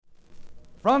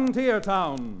Frontier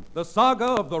Town, the saga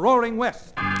of the Roaring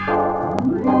West.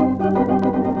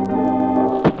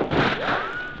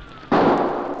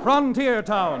 Frontier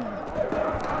Town.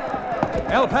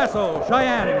 El Paso,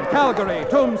 Cheyenne, Calgary,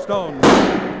 Tombstone.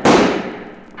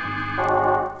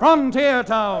 Frontier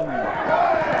Town.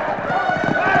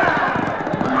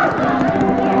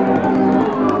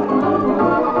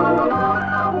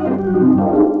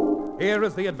 Here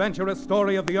is the adventurous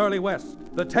story of the early West,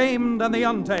 the tamed and the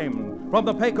untamed, from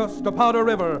the Pecos to Powder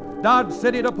River, Dodge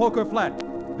City to Poker Flat.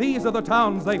 These are the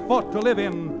towns they fought to live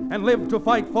in and lived to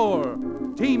fight for,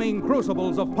 teeming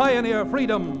crucibles of pioneer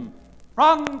freedom.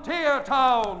 Frontier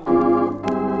Town!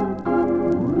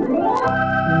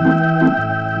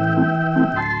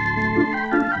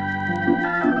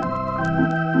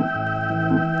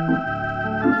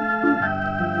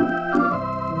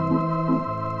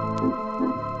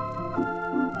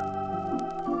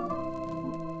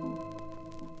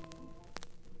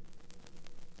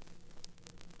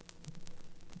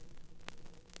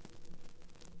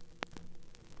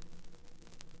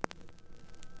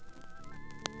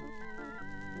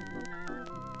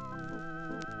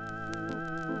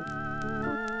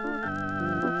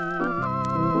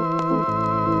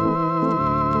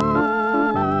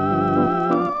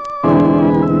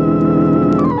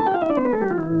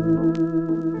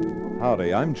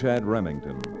 Howdy, I'm Chad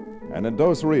Remington, and in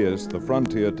Dos Rios, the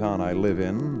frontier town I live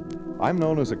in, I'm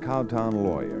known as a cowtown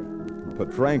lawyer.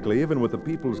 But frankly, even with the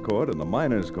People's Court and the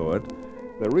Miners' Court,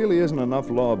 there really isn't enough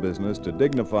law business to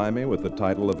dignify me with the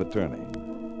title of attorney.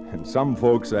 And some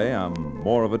folks say I'm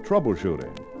more of a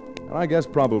troubleshooter, and I guess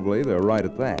probably they're right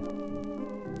at that.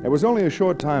 It was only a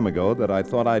short time ago that I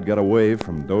thought I'd get away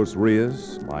from Dos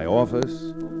Rios, my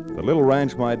office, the little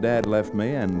ranch my dad left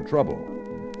me, and trouble.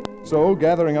 So,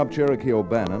 gathering up Cherokee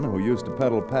O'Bannon, who used to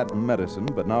peddle patent medicine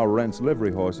but now rents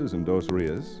livery horses in Dos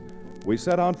Rios, we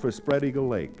set out for Spread Eagle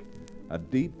Lake, a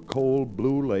deep, cold,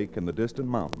 blue lake in the distant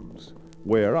mountains,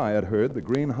 where I had heard the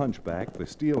green hunchback, the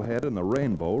steelhead, and the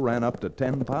rainbow ran up to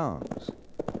 10 pounds.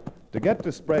 To get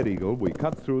to Spread Eagle, we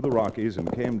cut through the Rockies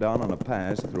and came down on a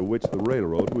pass through which the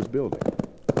railroad was building.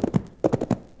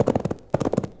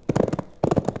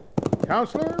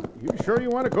 Counselor, you sure you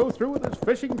want to go through with this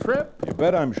fishing trip? You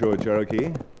bet I'm sure,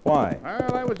 Cherokee. Why?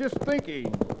 Well, I was just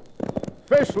thinking.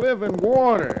 Fish live in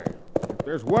water. If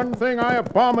there's one thing I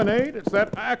abominate, it's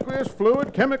that aqueous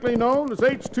fluid chemically known as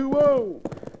H2O.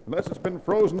 Unless it's been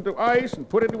frozen to ice and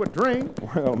put into a drink.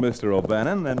 Well, Mr.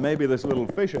 O'Bannon, then maybe this little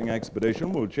fishing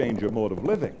expedition will change your mode of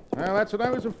living. Well, that's what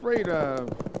I was afraid of.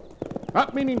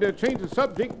 Not meaning to change the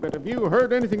subject, but have you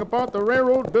heard anything about the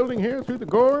railroad building here through the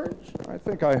gorge? I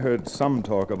think I heard some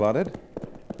talk about it.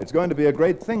 It's going to be a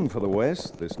great thing for the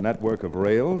West, this network of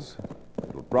rails.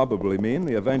 It'll probably mean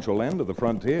the eventual end of the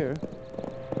frontier.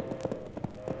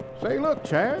 Say, look,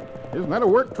 Chad, isn't that a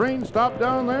work train stopped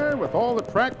down there with all the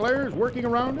track layers working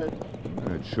around it?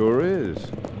 It sure is.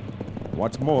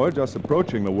 What's more, just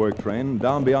approaching the work train,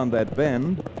 down beyond that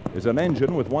bend, is an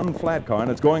engine with one flat car,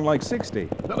 and it's going like 60.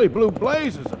 Billy blue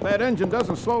blazes. If that engine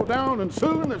doesn't slow down, and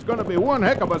soon there's going to be one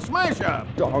heck of a smash-up.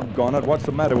 Doggone it, what's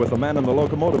the matter with the man in the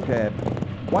locomotive cab?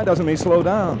 Why doesn't he slow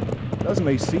down? Doesn't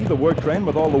he see the work train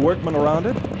with all the workmen around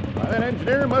it? Why, that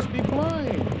engineer must be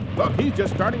blind. Look, he's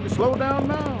just starting to slow down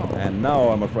now. And now,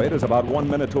 I'm afraid, is about 1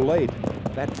 minute too late.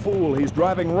 That fool, he's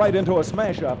driving right into a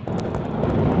smash-up.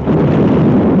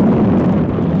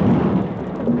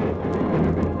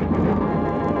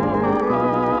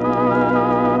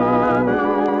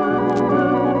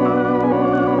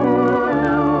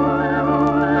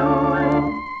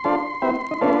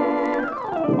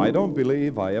 I don't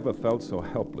believe I ever felt so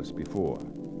helpless before.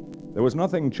 There was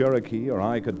nothing Cherokee or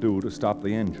I could do to stop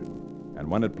the engine. And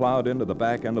when it plowed into the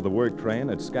back end of the work train,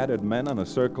 it scattered men in a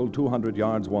circle 200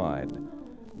 yards wide.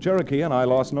 Cherokee and I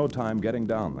lost no time getting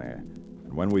down there.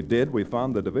 And when we did, we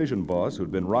found the division boss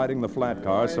who'd been riding the flat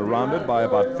car surrounded by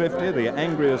about 50 of the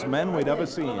angriest men we'd ever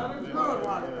seen.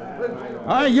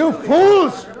 You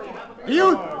fools! Do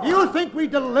you think we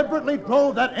deliberately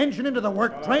drove that engine into the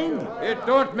work train? It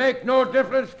don't make no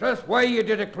difference just why you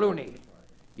did it, Clooney.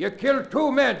 You killed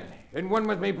 2 men, and one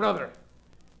was me brother.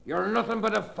 You're nothing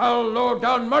but a foul,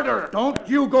 low-down murderer. Don't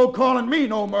you go calling me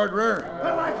no murderer.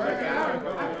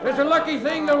 It's a lucky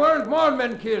thing there weren't more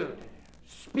men killed.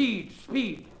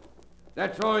 Speed.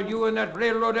 That's all you and that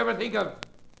railroad ever think of.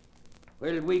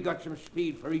 Well, we got some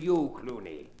speed for you,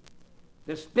 Clooney.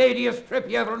 The speediest trip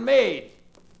you ever made.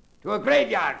 To a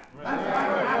graveyard.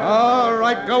 All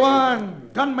right, go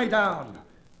on. Gun me down.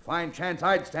 Fine chance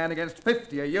I'd stand against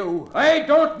 50 of you. I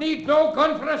don't need no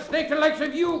gun for a snake the likes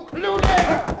of you, Clooney.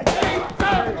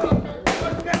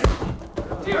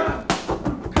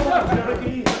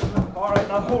 All right,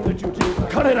 now hold it, you two.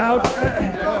 Cut it out.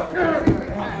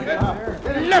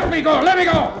 Let me go! Let me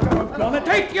go!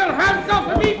 Take your hands off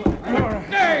of me!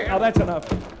 There! Now that's enough.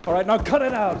 All right, now cut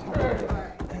it out.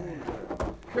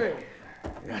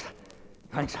 Yes.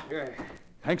 Thanks.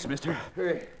 Thanks, mister.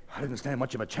 I didn't stand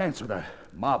much of a chance with a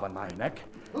mob on my neck.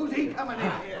 Who's he coming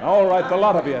in here? All right, the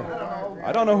lot of you.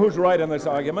 I don't know who's right in this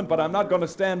argument, but I'm not going to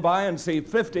stand by and see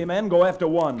 50 men go after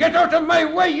one. Get out of my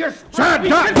way, you Shut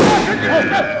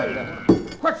up!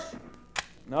 What's...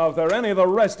 Now, if there are any of the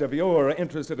rest of you who are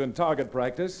interested in target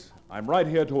practice, I'm right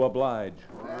here to oblige.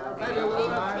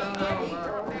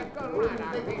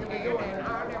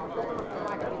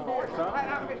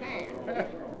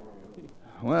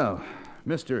 Well,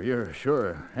 mister, you're sure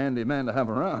a handy man to have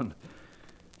around.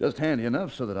 Just handy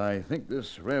enough so that I think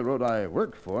this railroad I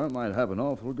work for might have an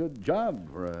awful good job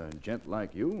for a gent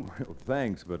like you. Well,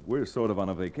 thanks, but we're sort of on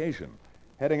a vacation,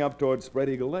 heading up towards Spread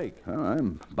Eagle Lake. Well,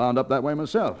 I'm bound up that way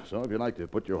myself, so if you'd like to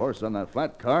put your horse on that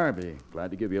flat car, I'd be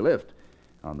glad to give you a lift.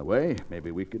 On the way,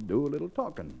 maybe we could do a little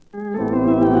talking.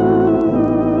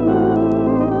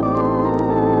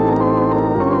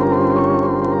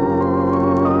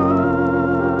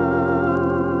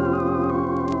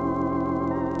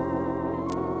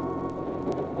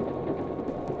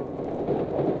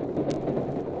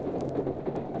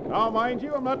 Now, mind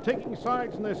you, I'm not taking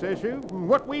sides in this issue. From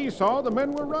what we saw, the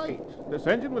men were right. This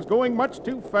engine was going much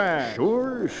too fast.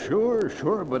 Sure,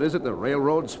 but is it the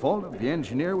railroad's fault if the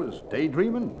engineer was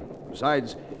daydreaming?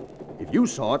 Besides, if you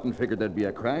saw it and figured there'd be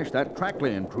a crash, that track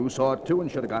laying crew saw it too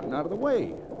and should have gotten out of the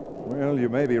way. Well, you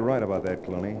may be right about that,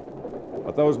 Clooney.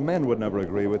 But those men would never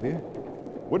agree with you.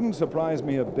 Wouldn't surprise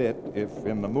me a bit if,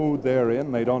 in the mood they're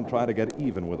in, they don't try to get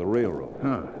even with the railroad.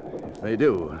 Huh. If they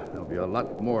do, there'll be a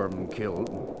lot more of them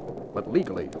killed. But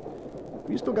legally.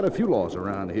 We still got a few laws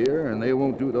around here, and they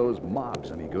won't do those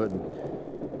mobs any good.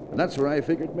 And that's where I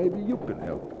figured maybe you could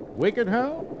help. We could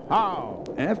help? How?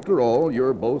 After all,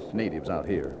 you're both natives out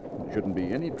here. It shouldn't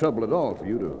be any trouble at all for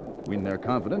you to win their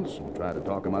confidence and try to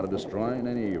talk them out of destroying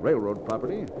any railroad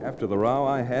property. After the row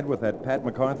I had with that Pat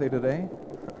McCarthy today,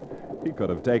 he could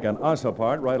have taken us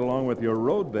apart right along with your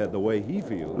roadbed the way he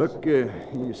feels. Look,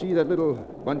 you see that little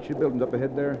bunch of buildings up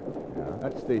ahead there? Yeah.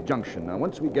 That's the junction. Now,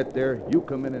 once we get there, you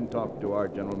come in and talk to our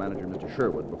general manager, Mr.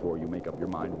 Sherwood, before you make up your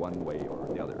mind one way or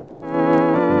the other.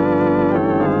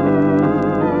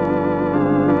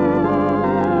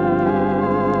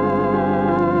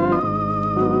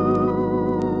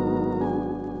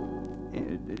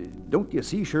 Don't you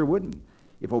see, Sherwood?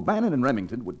 If O'Bannon and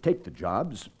Remington would take the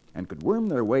jobs and could worm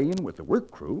their way in with the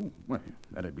work crew, well,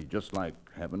 that'd be just like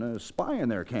having a spy in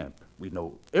their camp. We'd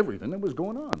know everything that was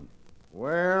going on.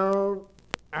 Well,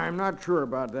 I'm not sure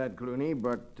about that, Clooney,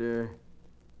 but,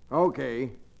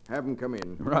 okay, have them come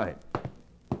in. Right.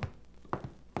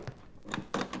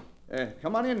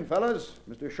 Come on in, fellas.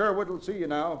 Mr. Sherwood will see you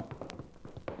now.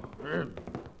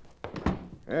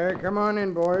 Come on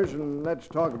in, boys, and let's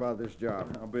talk about this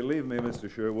job. Now, believe me, Mr.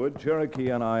 Sherwood, Cherokee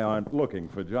and I aren't looking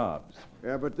for jobs.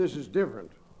 Yeah, but this is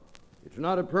different. It's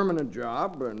not a permanent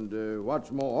job, and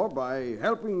what's more, by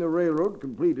helping the railroad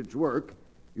complete its work,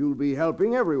 you'll be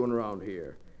helping everyone around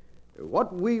here.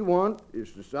 What we want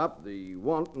is to stop the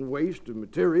wanton waste of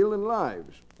material and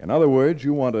lives. In other words,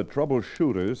 you want a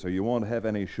troubleshooter so you won't have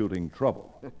any shooting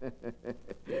trouble.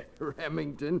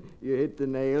 Remington, you hit the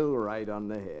nail right on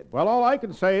the head. Well, all I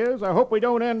can say is I hope we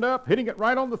don't end up hitting it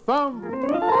right on the thumb.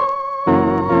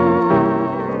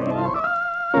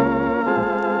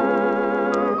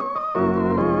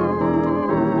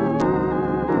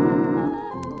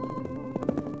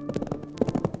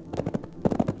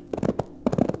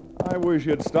 I wish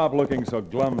you'd stop looking so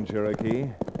glum, Cherokee.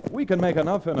 We can make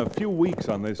enough in a few weeks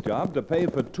on this job to pay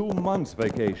for 2 months'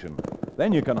 vacation.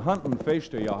 Then you can hunt and fish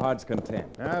to your heart's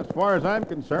content. As far as I'm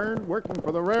concerned, working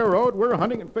for the railroad, we're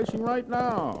hunting and fishing right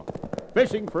now.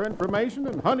 Fishing for information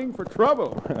and hunting for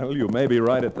trouble. Well, you may be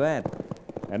right at that.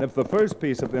 And if the first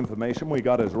piece of information we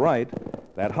got is right,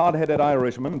 that hot-headed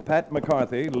Irishman, Pat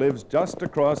McCarthy, lives just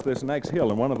across this next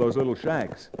hill in one of those little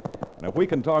shacks. And if we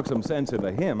can talk some sense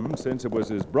into him, since it was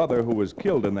his brother who was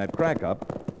killed in that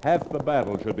crack-up, half the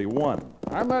battle should be won.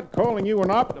 I'm not calling you an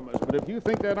optimist, but if you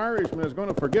think that Irishman is going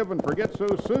to forgive and forget so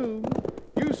soon,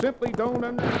 you simply don't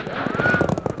understand.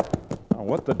 Now,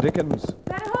 what the dickens?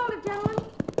 Better hold it, gentlemen.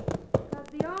 Because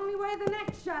the only way the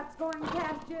next shot's going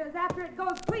past you is after it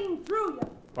goes clean through you.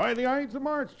 By the Ides of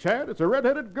March, Chad, it's a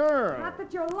red-headed girl. Not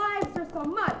that your lives are so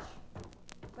much.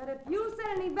 But if you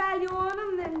set any value on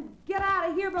them, then get out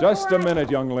of here before Just a minute,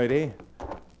 young lady.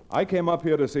 I came up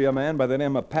here to see a man by the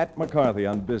name of Pat McCarthy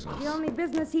on business. The only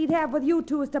business he'd have with you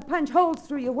two is to punch holes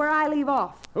through you where I leave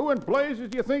off. Who in blazes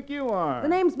do you think you are? The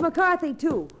name's McCarthy,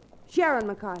 too. Sharon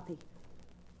McCarthy.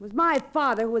 It was my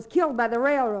father who was killed by the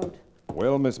railroad.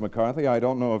 Well, Miss McCarthy, I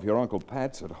don't know if your Uncle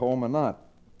Pat's at home or not,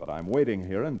 but I'm waiting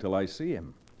here until I see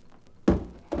him.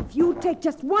 If you take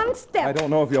just one step... I don't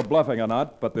know if you're bluffing or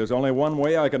not, but there's only one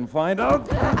way I can find out.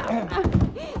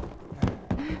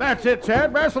 That's it,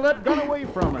 Chad. Wrestle that gun away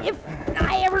from her. If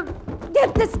I ever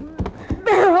get this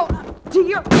barrel up to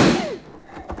your...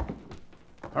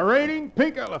 Parading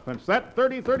pink elephants. That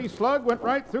 30-30 slug went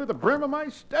right through the brim of my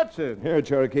Stetson. Here,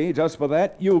 Cherokee, just for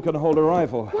that, you can hold a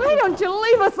rifle. Why don't you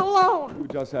leave us alone? You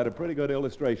just had a pretty good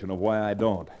illustration of why I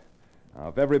don't. Now,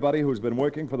 if everybody who's been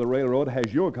working for the railroad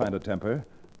has your kind of temper,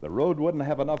 the road wouldn't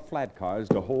have enough flat cars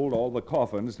to hold all the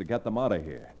coffins to get them out of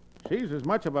here. She's as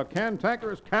much of a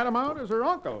cantankerous catamount as her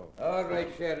uncle. All right,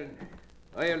 Sharon.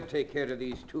 I'll take care of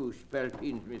these two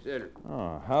spalpeens myself.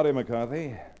 Oh, howdy,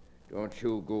 McCarthy. Don't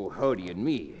you go howdying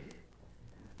me.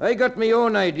 I got my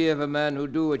own idea of a man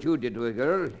who'd do what you did to a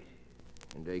girl.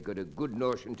 And I got a good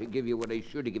notion to give you what I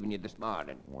should have given you this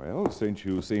morning. Well, since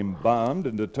you seem bound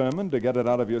and determined to get it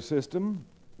out of your system,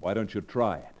 why don't you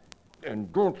try it?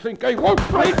 And don't think I won't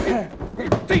fight.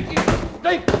 Think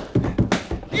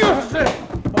you said.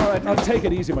 All right, now take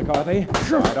it easy, McCarthy.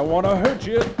 I don't want to hurt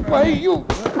you. Why, you...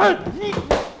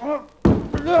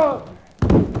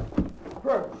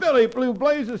 Billy Blue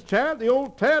Blazes, Chad. The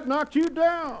old Tad knocked you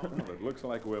down. It looks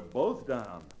like we're both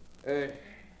down.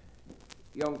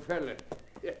 Young fella,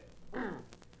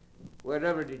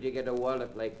 wherever did you get a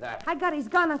wallet like that? I got his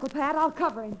gun, Uncle Pat. I'll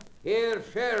cover him. Here,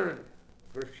 Sharon,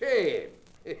 for shame.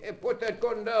 Put that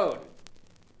gun down.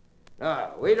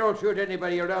 Now, we don't shoot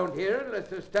anybody around here unless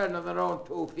they stand on their own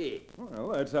 2 feet. Well,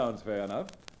 that sounds fair enough.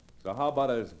 So how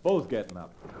about us both getting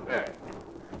up?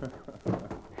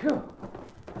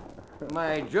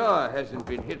 My jaw hasn't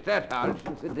been hit that hard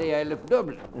since the day I left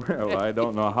Dublin. Well, I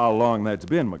don't know how long that's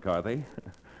been, McCarthy.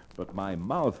 But my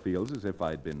mouth feels as if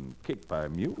I'd been kicked by a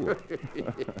mule.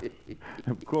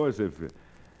 Of course, if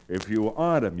you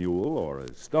aren't a mule or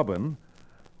as stubborn,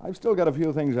 I've still got a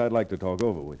few things I'd like to talk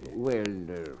over with you. Well,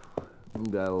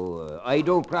 I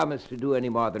don't promise to do any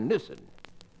more than listen.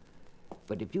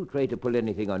 But if you try to pull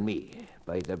anything on me,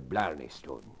 by the Blarney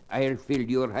Stone, I'll fill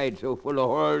your hide so full of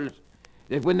holes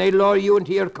that when they lower you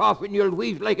into your coffin, you'll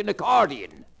weave like an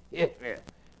accordion.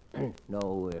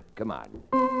 No, come on.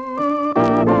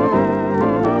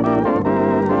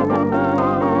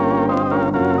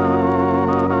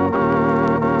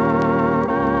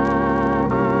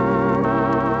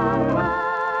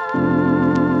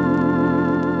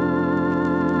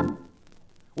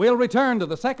 We'll return to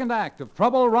the second act of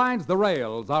Trouble Rides the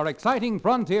Rails, our exciting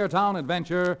frontier town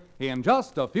adventure, in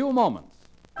just a few moments.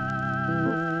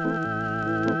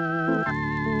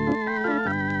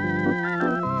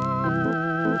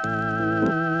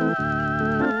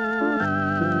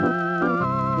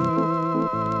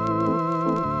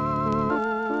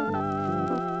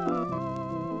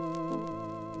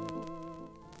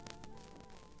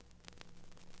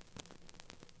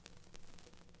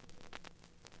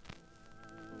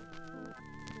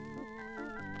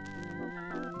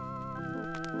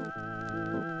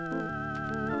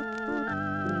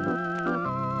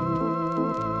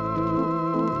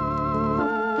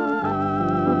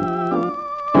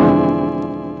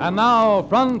 And now,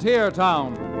 Frontier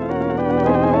Town.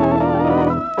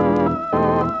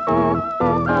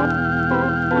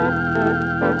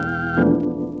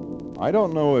 I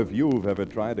don't know if you've ever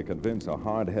tried to convince a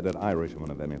hard-headed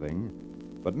Irishman of anything,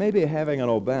 but maybe having an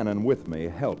O'Bannon with me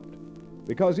helped.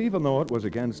 Because even though it was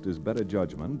against his better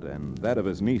judgment and that of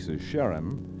his nieces,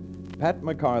 Sharon, Pat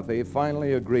McCarthy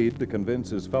finally agreed to convince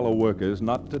his fellow workers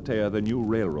not to tear the new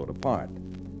railroad apart.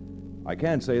 I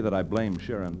can't say that I blame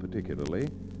Sharon particularly,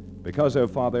 because her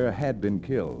father had been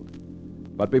killed.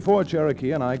 But before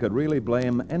Cherokee and I could really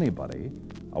blame anybody,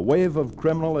 a wave of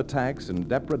criminal attacks and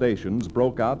depredations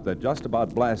broke out that just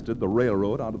about blasted the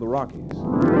railroad out of the Rockies.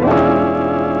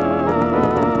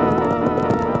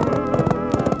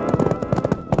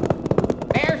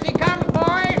 There she comes,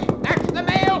 boys. That's the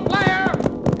mail flyer.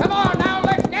 Come on now,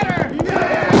 let's get her.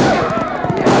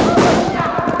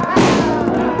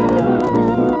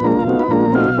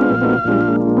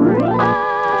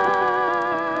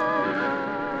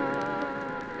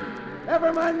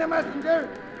 Never mind the messenger.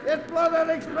 Let's blow that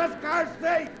express car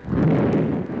straight.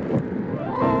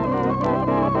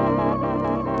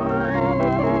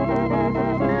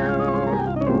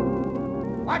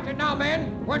 Watch it now,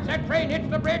 men. Once that train hits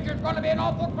the bridge, there's going to be an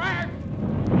awful crash.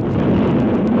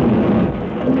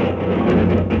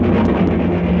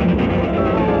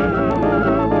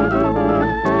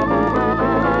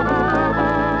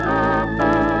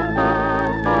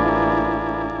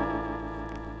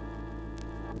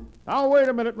 Now, wait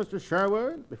a minute, Mr.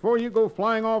 Sherwood. Before you go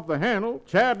flying off the handle,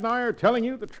 Chad and I are telling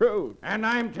you the truth. And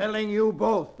I'm telling you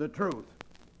both the truth.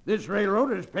 This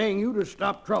railroad is paying you to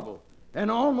stop trouble.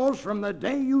 And almost from the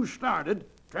day you started,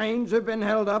 trains have been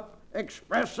held up,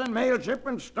 express and mail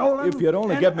shipments stolen. If you'd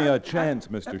only give me a chance,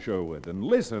 Mr. Sherwood, and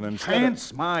listen and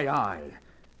Chance my eye.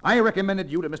 I recommended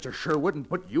you to Mr. Sherwood and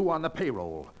put you on the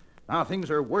payroll. Now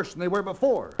things are worse than they were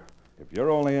before. If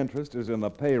your only interest is in the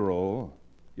payroll,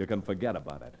 you can forget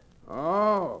about it.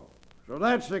 Oh, so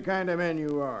that's the kind of men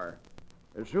you are.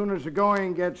 As soon as the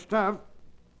going gets tough,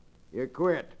 you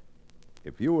quit.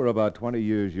 If you were about 20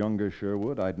 years younger,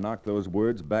 Sherwood, I'd knock those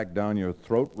words back down your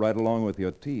throat right along with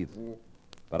your teeth.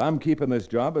 But I'm keeping this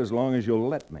job as long as you'll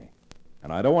let me.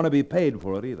 And I don't want to be paid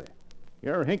for it either.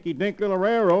 Your hinky-dink little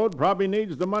railroad probably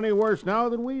needs the money worse now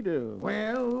than we do.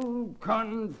 Well,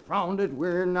 confound it,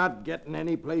 we're not getting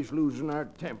any place losing our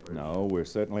tempers. No, we're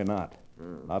certainly not.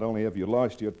 Not only have you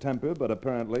lost your temper, but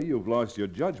apparently you've lost your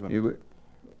judgment.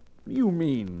 You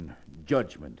mean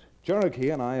judgment?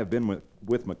 Cherokee and I have been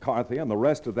with McCarthy and the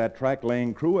rest of that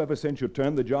track-laying crew ever since you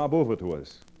turned the job over to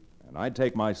us. And I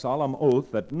take my solemn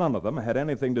oath that none of them had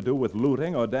anything to do with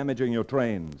looting or damaging your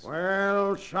trains.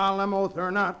 Well, solemn oath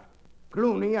or not,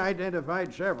 Clooney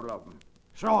identified several of them.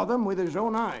 Saw them with his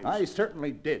own eyes. I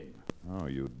certainly did. Oh,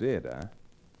 you did, huh?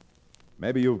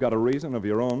 Maybe you've got a reason of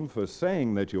your own for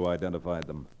saying that you identified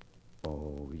them.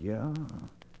 Oh, yeah?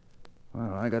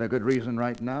 Well, I got a good reason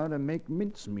right now to make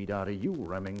mincemeat out of you,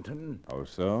 Remington. Oh,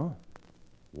 so?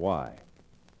 Why?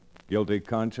 Guilty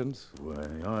conscience? Why,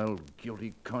 I'll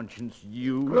guilty conscience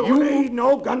you. Clooney,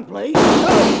 no gunplay.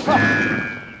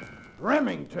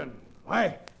 Remington.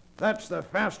 Why, that's the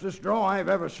fastest draw I've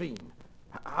ever seen.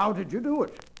 How did you do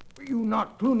it? You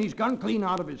knocked Clooney's gun clean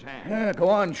out of his hand. Yeah, go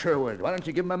on, Sherwood. Why don't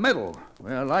you give him a medal?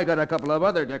 Well, I got a couple of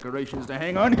other decorations to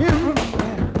hang on him.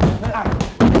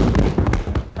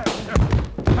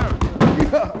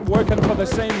 Working for the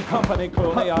same company,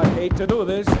 Clooney. I hate to do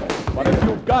this, but if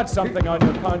you've got something on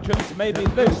your conscience, maybe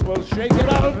this will shake it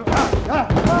out.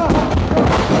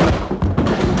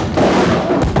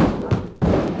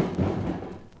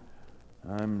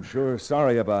 I'm sure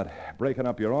sorry about breaking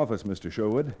up your office, Mr.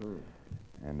 Sherwood.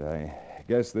 And I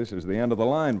guess this is the end of the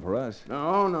line for us.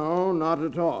 No, not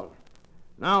at all.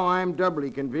 Now I'm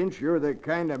doubly convinced you're the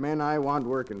kind of men I want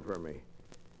working for me.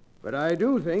 But I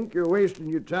do think you're wasting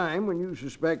your time when you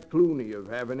suspect Clooney of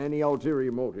having any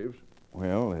ulterior motives.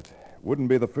 Well, it wouldn't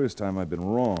be the first time I've been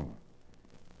wrong.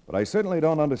 But I certainly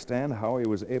don't understand how he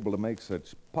was able to make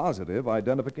such positive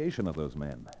identification of those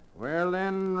men. Well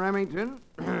then, Remington,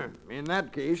 in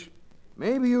that case,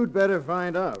 maybe you'd better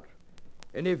find out.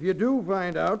 And if you do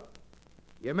find out,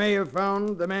 you may have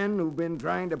found the men who've been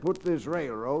trying to put this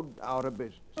railroad out of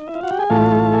business.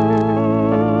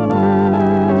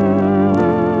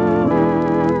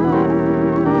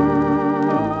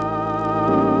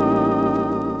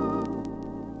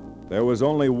 There was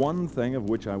only one thing of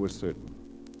which I was certain.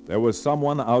 There was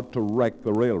someone out to wreck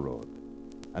the railroad.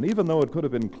 And even though it could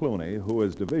have been Clooney, who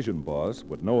as division boss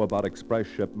would know about express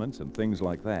shipments and things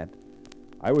like that,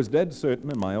 I was dead certain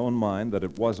in my own mind that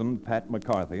it wasn't Pat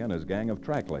McCarthy and his gang of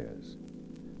tracklayers.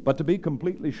 But to be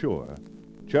completely sure,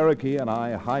 Cherokee and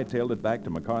I hightailed it back to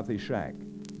McCarthy's shack,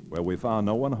 where we found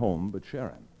no one home but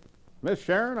Sharon. Miss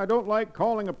Sharon, I don't like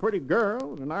calling a pretty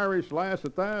girl, an Irish lass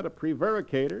at that, a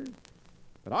prevaricator.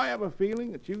 But I have a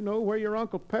feeling that you know where your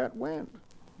Uncle Pat went.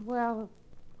 Well,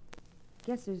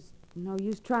 guess there's no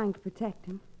use trying to protect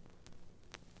him.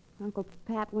 Uncle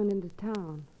Pat went into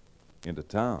town. Into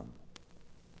town?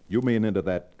 You mean into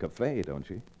that cafe, don't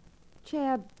you?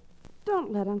 Chad,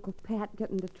 don't let Uncle Pat get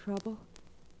into trouble.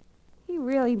 He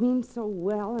really means so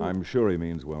well. And I'm sure he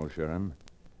means well, Sharon.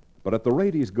 But at the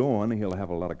rate he's going, he'll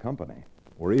have a lot of company.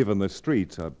 Or even the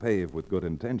streets are paved with good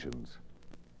intentions.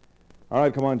 All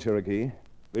right, come on, Cherokee.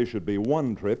 This should be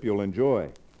one trip you'll enjoy.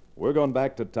 We're going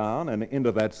back to town and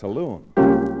into that saloon.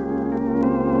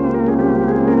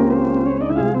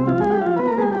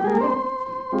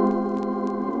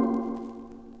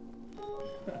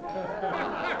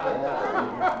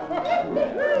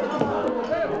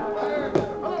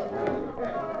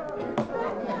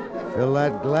 Fill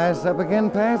that glass up again,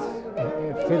 Pat?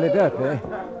 Fill it up, eh?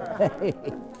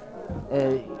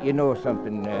 You know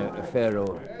something,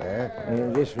 Pharaoh?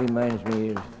 This reminds me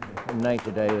of the night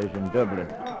that I was in Dublin.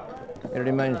 It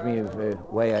reminds me of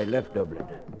why I left Dublin.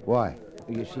 Why?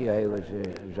 You see, I was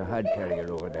a hod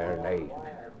carrier over there, and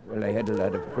Well, I had a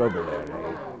lot of trouble there.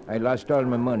 I lost all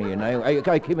my money, and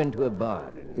I came into a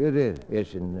bar. You did?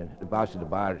 Yes, and the boss of the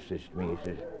bar says to me, he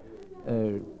says,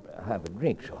 have a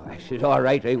drink. So I said, all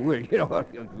right, I will, you know.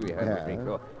 We have a drink.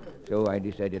 So I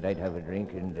decided I'd have a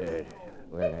drink, and,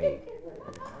 well,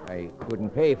 I couldn't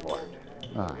pay for it.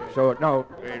 So now,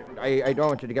 I don't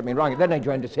want you to get me wrong. Then I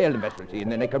joined the sailing vessel, see,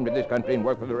 and then I come to this country and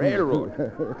work for the railroad.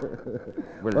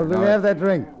 Well, will you have that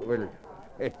drink? Well,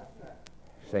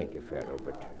 thank you, Pharaoh,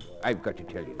 but I've got to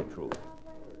tell you the truth.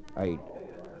 I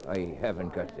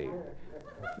haven't got the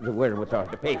wherewithal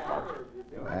to pay for it.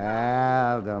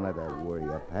 Well, don't let that worry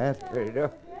you, Pat. There you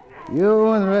go.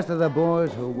 You and the rest of the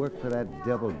boys who work for that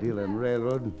devil-dealing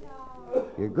railroad,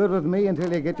 you're good with me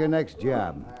until you get your next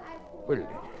job. Well,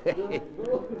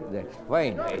 that's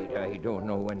fine. I don't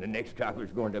know when the next job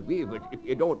is going to be, but if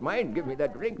you don't mind, give me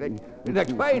that drink.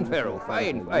 That's fine, Pharaoh.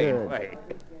 Fine.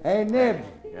 Hey, Nibs.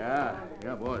 Yeah,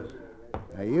 boys.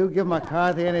 Now, you give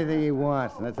McCarthy anything he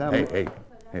wants, and that's how... Hey,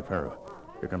 Pharaoh.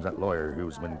 Here comes that lawyer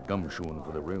who's been gumshoeing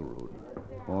for the railroad.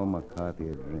 Pour McCarthy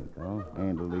a drink, huh?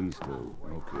 Handle these two.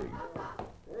 Okay.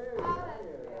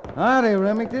 Howdy,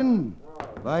 Remington.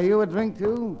 Buy you a drink,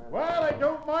 too? Well, I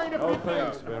don't mind if you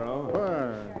Thanks, do.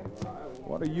 Pharaoh.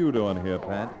 What are you doing here,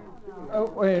 Pat?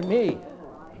 Oh, well, me?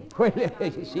 Well,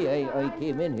 you see, I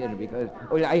came in here because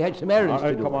I had some errands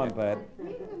to do. Come on, Pat.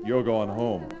 You're going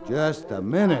home. Just a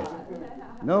minute.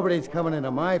 Nobody's coming into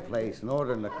my place and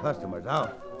ordering the customers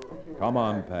out. Come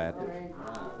on, Pat.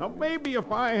 Now, maybe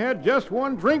if I had just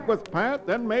one drink with Pat,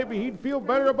 then maybe he'd feel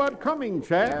better about coming,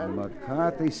 Chad.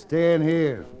 McCarthy's staying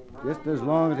here, just as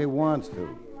long as he wants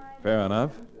to. Fair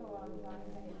enough.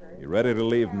 You ready to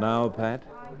leave now, Pat?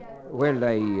 Well,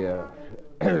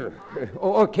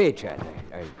 okay, Chad.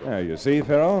 Yeah, you see,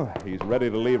 Pharaoh? He's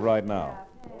ready to leave right now.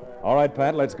 All right,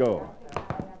 Pat, let's go.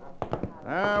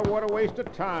 What a waste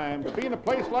of time to be in a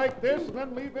place like this and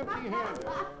then leave empty-handed.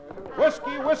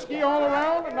 Whiskey all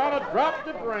around and not a drop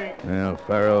to drink. Well,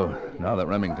 Pharaoh, now that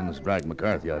Remington's dragged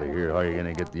McCarthy out of here, how are you going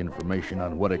to get the information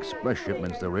on what express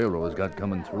shipments the railroad's got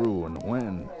coming through and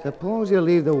when? Suppose you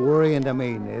leave the worrying to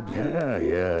me, Nibs. Yeah.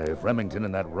 If Remington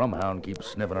and that rumhound keep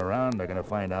sniffing around, they're going to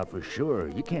find out for sure.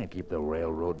 You can't keep the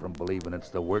railroad from believing it's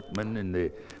the workmen and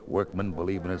the workmen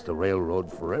believing it's the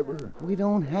railroad forever. We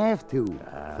don't have to.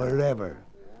 Forever.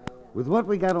 With what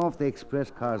we got off the express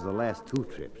cars the last 2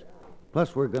 trips,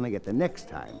 plus we're going to get the next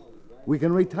time, we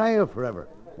can retire forever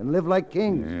and live like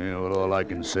kings. Yeah, well, all I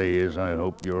can say is I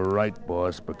hope you're right,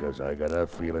 boss, because I got a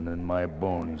feeling in my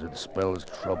bones it spells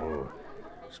trouble.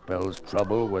 Spells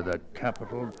trouble with a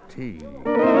capital T.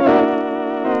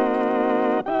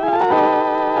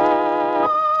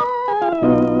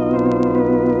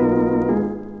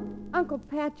 Uncle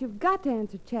Pat, you've got to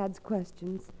answer Chad's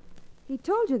questions. He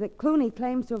told you that Clooney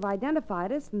claims to have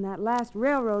identified us in that last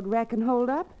railroad wreck and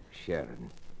hold-up.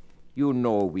 Sharon, you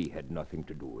know we had nothing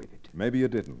to do with it. Maybe you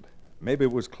didn't. Maybe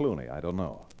it was Clooney. I don't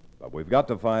know. But we've got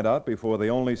to find out before the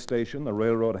only station the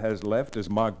railroad has left is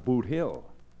marked Boot Hill.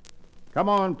 Come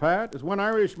on, Pat. As one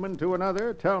Irishman to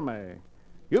another, tell me.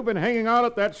 You've been hanging out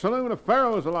at that saloon of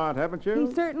Pharaoh's a lot, haven't you?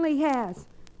 He certainly has.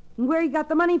 And where he got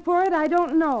the money for it, I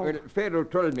don't know. Well, Pharaoh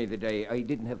told me that I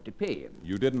didn't have to pay him.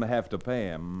 You didn't have to pay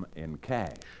him in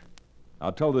cash.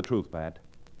 Now, tell the truth, Pat.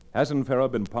 Hasn't Pharaoh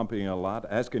been pumping you a lot,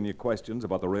 asking you questions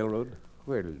about the railroad?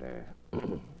 Well,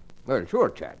 well, sure,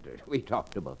 Chad. We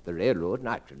talked about the railroad,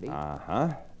 naturally. Uh-huh.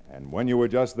 And when you were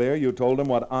just there, you told him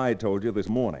what I told you this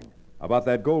morning. About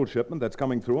that gold shipment that's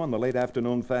coming through on the late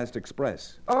afternoon Fast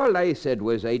Express. All I said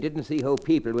was I didn't see how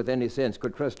people with any sense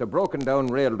could trust a broken-down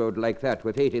railroad like that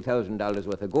with $80,000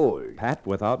 worth of gold. Pat,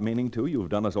 without meaning to, you've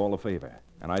done us all a favor.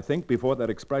 And I think before that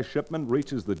express shipment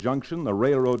reaches the junction, the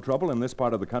railroad trouble in this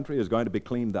part of the country is going to be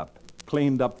cleaned up.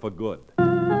 Cleaned up for good.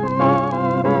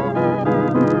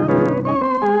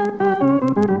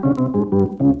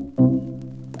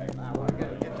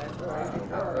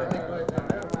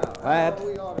 Pat,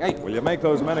 will you make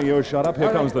those men of yours shut up?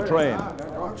 Here comes the train.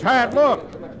 Chad,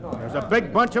 look. There's a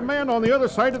big bunch of men on the other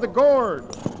side of the gorge,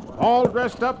 all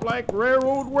dressed up like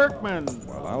railroad workmen.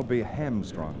 Well, I'll be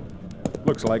hamstrung.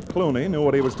 Looks like Clooney knew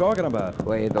what he was talking about.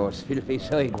 Why, those filthy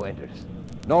sidewinders.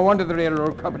 No wonder the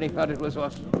railroad company thought it was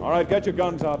us. All right, get your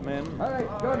guns out, men. All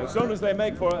right, good. As soon as they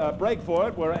make for break for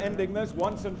it, we're ending this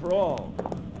once and for all.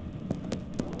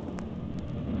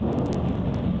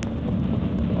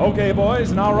 Okay,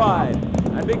 boys, now ride.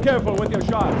 And be careful with your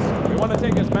shots. We want to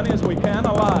take as many as we can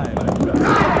alive.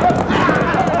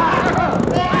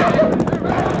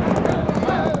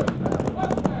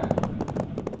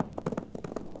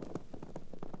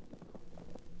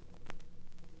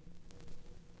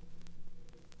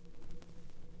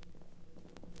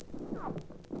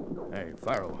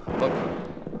 Farrell, look.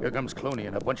 Here comes Clooney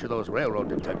and a bunch of those railroad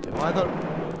detectives.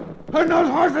 Turn those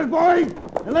horses, boys,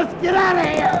 and let's get out of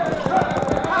here!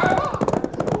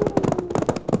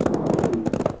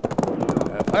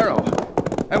 Farrell,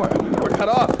 hey, we're cut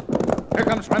off. Here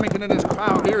comes Remington and his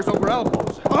crowd, ears over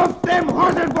elbows. Off them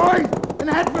horses, boys, and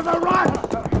head for the rock!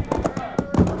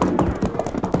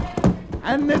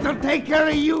 And this'll take care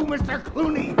of you, Mr.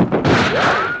 Clooney.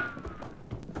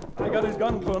 I got his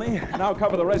gun, Clooney. Now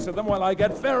cover the rest of them while I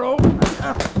get Farrell.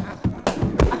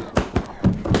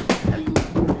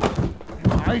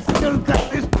 I still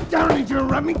got this Derringer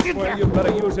Remington. Well, you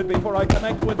better use it before I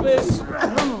connect with this.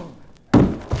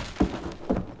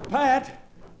 Pat,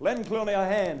 lend Clooney a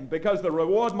hand, because the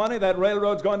reward money that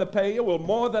railroad's going to pay you will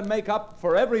more than make up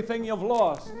for everything you've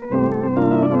lost.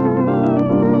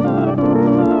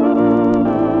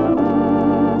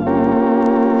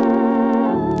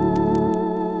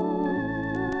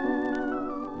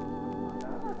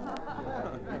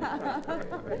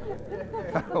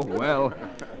 Oh, well,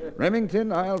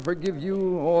 Remington, I'll forgive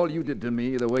you all you did to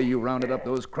me, the way you rounded up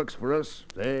those crooks for us.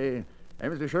 Hey,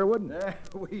 Mr. Sherwood?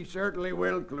 We certainly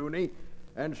will, Clooney.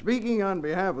 And speaking on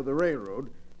behalf of the railroad,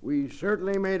 we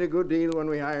certainly made a good deal when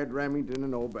we hired Remington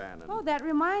and O'Bannon. Oh, that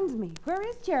reminds me. Where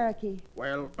is Cherokee?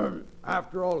 Well,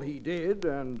 after all he did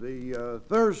and the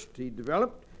thirst he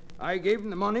developed, I gave him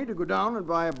the money to go down and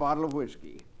buy a bottle of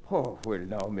whiskey. Oh, well,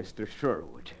 now, Mr.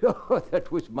 Sherwood. Oh, that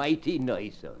was mighty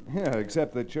nice of him. Yeah,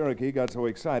 except that Cherokee got so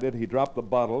excited he dropped the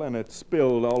bottle and it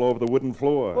spilled all over the wooden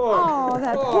floor. Oh,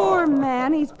 that poor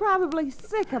man. He's probably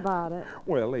sick about it.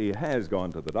 Well, he has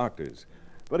gone to the doctor's.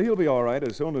 But he'll be all right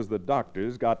as soon as the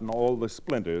doctor's gotten all the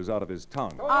splinters out of his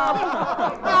tongue.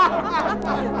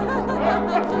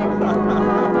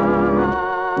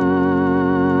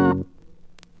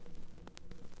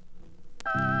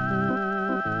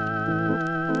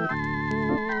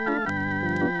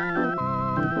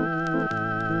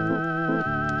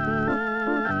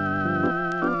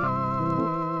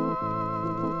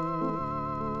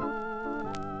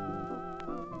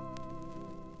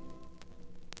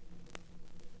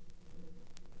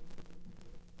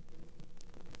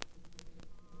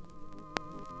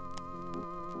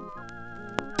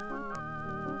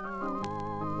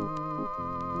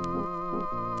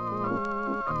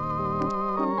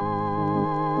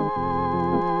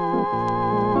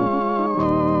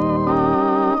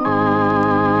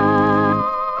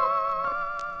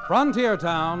 Frontier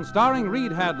Town, starring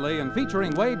Reed Hadley and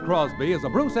featuring Wade Crosby, is a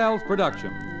Bruce Ells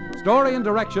production. Story and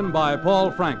direction by Paul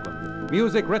Franklin.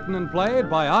 Music written and played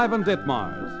by Ivan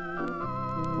Ditmars.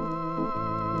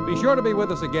 Be sure to be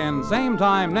with us again, same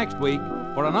time next week,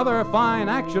 for another fine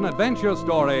action-adventure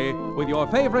story with your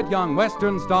favorite young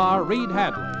Western star, Reed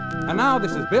Hadley. And now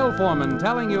this is Bill Foreman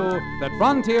telling you that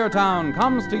Frontier Town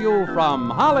comes to you from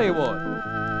Hollywood.